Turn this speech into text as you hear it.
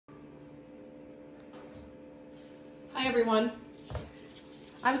Hi everyone,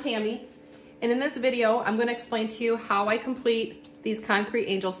 I'm Tammy, and in this video I'm going to explain to you how I complete these concrete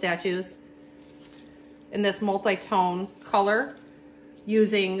angel statues in this multi-tone color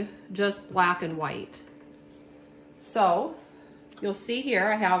using just black and white. So you'll see here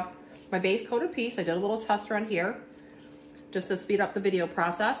I have my base coated piece. I did a little test run here just to speed up the video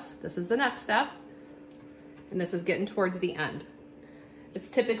process. This is the next step, and this is getting towards the end. It's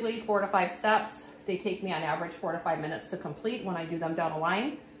typically 4 to 5 steps. They take me on average 4 to 5 minutes to complete when I do them down a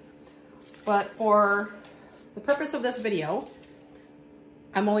line. But for the purpose of this video,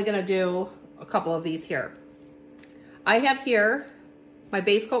 I'm only gonna do a couple of these here. I have here my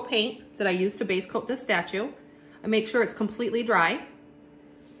base coat paint that I use to base coat this statue. I make sure it's completely dry.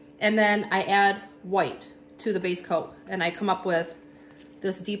 And then I add white to the base coat, and I come up with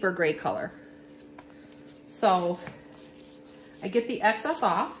this deeper gray color. So I get the excess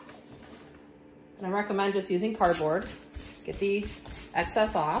off, and I recommend just using cardboard. Get the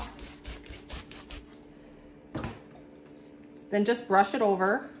excess off. Then just brush it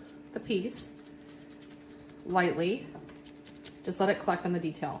over the piece lightly. Just let it collect on the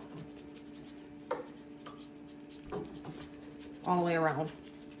detail. All the way around.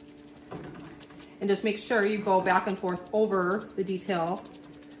 And just make sure you go back and forth over the detail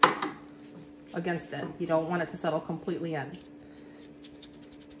against it. You don't want it to settle completely in.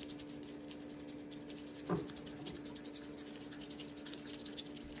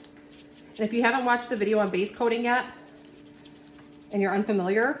 And if you haven't watched the video on base coating yet, and you're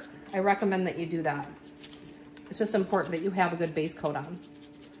unfamiliar, I recommend that you do that. It's just important that you have a good base coat on.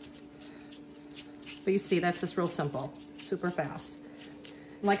 But you see, that's just real simple, super fast.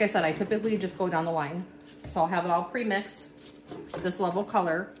 And like I said, I typically just go down the line. So I'll have it all pre-mixed, this level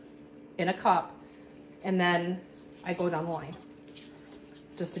color in a cup, and then I go down the line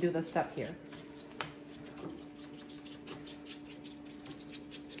just to do this step here.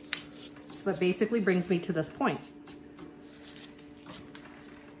 So that basically brings me to this point.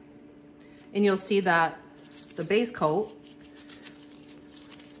 And you'll see that the base coat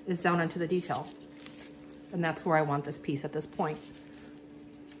is down into the detail. And that's where I want this piece at this point.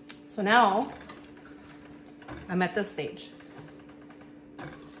 So now I'm at this stage.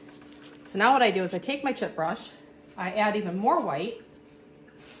 So now what I do is I take my chip brush, I add even more white,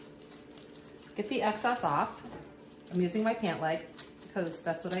 get the excess off. I'm using my pant leg because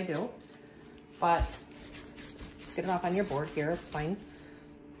that's what I do. But just get it off on your board here, it's fine.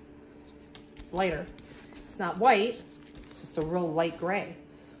 It's lighter. It's not white, it's just a real light gray.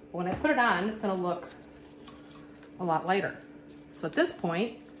 But when I put it on, it's gonna look a lot lighter. So at this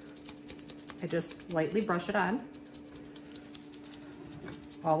point, I just lightly brush it on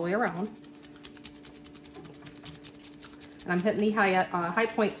all the way around. And I'm hitting the high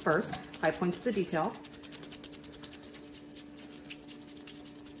points first, high points of the detail.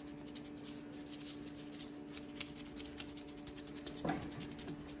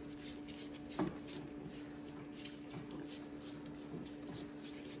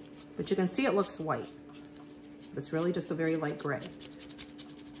 But you can see it looks white. It's really just a very light gray.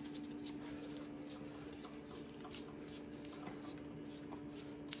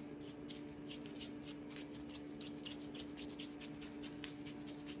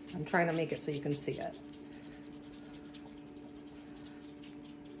 I'm trying to make it so you can see it.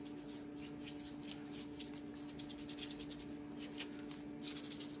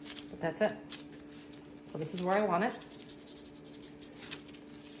 But that's it. So this is where I want it.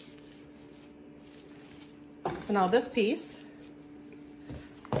 So now this piece,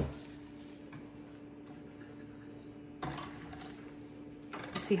 you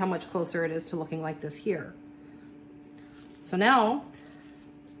see how much closer it is to looking like this here. So now,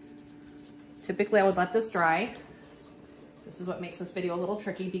 typically I would let this dry. This is what makes this video a little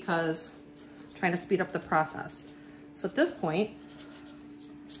tricky because I'm trying to speed up the process. So at this point,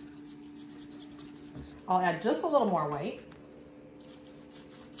 I'll add just a little more white,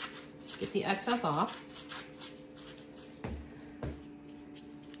 get the excess off,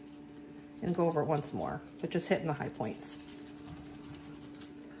 and go over it once more, but just hitting the high points.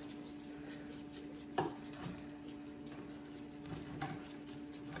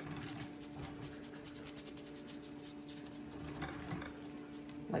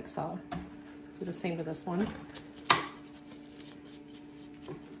 Like so. Do the same to this one.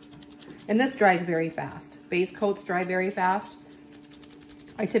 And this dries very fast. Base coats dry very fast.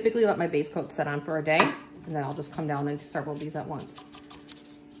 I typically let my base coat set on for a day, and then I'll just come down into several of these at once.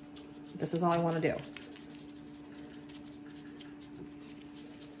 This is all I want to do.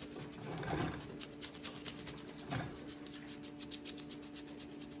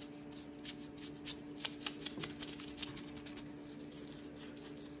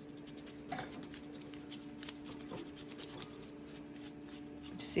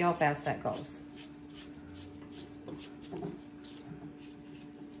 See how fast that goes.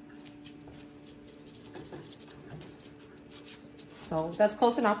 So that's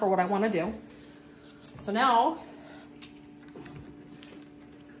close enough for what I want to do. So now,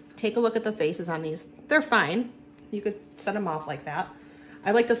 take a look at the faces on these. They're fine. You could set them off like that.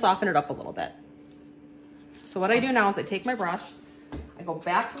 I like to soften it up a little bit. So what I do now is I take my brush, I go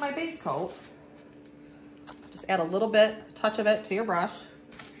back to my base coat, just add a little bit, touch of it to your brush,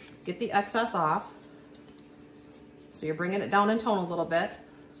 get the excess off. So you're bringing it down in tone a little bit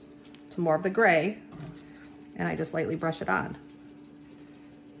to more of the gray, and I just lightly brush it on.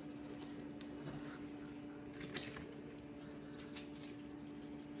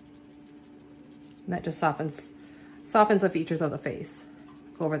 And that just softens the features of the face.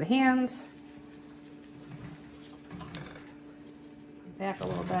 Go over the hands, back a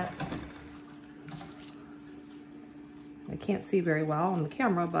little bit. I can't see very well on the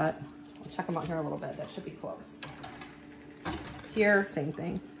camera, but I'll check them out here a little bit. That should be close. Here, same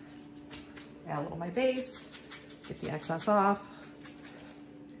thing. Add a little of my base, get the excess off.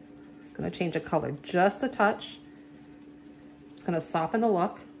 It's gonna change the color just a touch. It's gonna soften the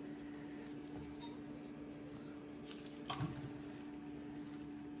look.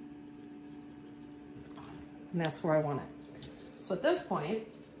 And that's where I want it. So at this point,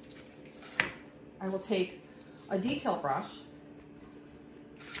 I will take a detail brush,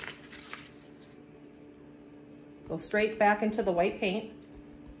 go straight back into the white paint,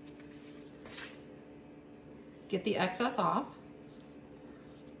 get the excess off.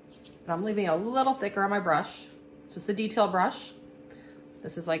 But I'm leaving it a little thicker on my brush. It's just a detail brush.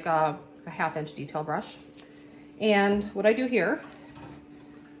 This is like a 1/2 inch detail brush. And what I do here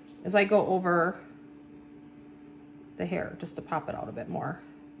is I go over the hair just to pop it out a bit more.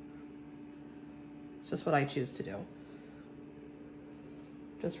 It's just what I choose to do.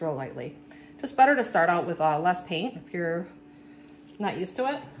 Just real lightly. Just better to start out with less paint if you're not used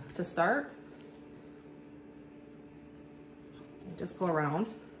to it to start. And just go around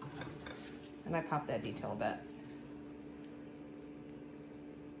and I pop that detail a bit.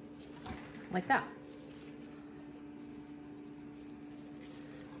 Like that.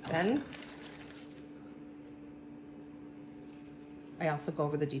 Then I also go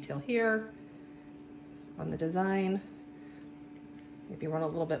over the detail here on the design. Maybe run a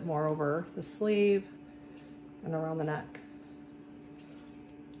little bit more over the sleeve and around the neck.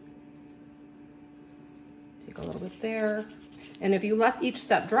 Take a little bit there. And if you let each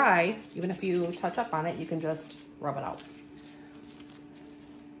step dry, even if you touch up on it, you can just rub it out.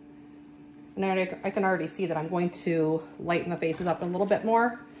 And I can already see that I'm going to lighten the faces up a little bit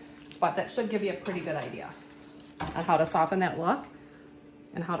more, but that should give you a pretty good idea on how to soften that look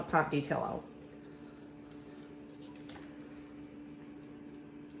and how to pop detail out.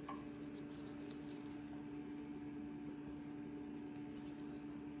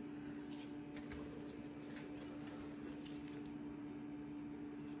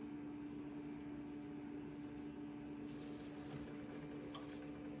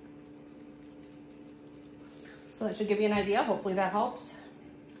 So that should give you an idea. Hopefully that helps.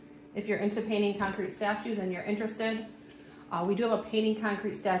 If you're into painting concrete statues and you're interested, we do have a Painting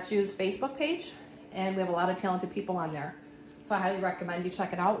Concrete Statues Facebook page, and we have a lot of talented people on there. So I highly recommend you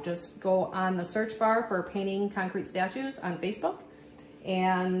check it out. Just go on the search bar for Painting Concrete Statues on Facebook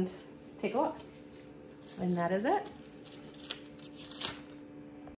and take a look. And that is it.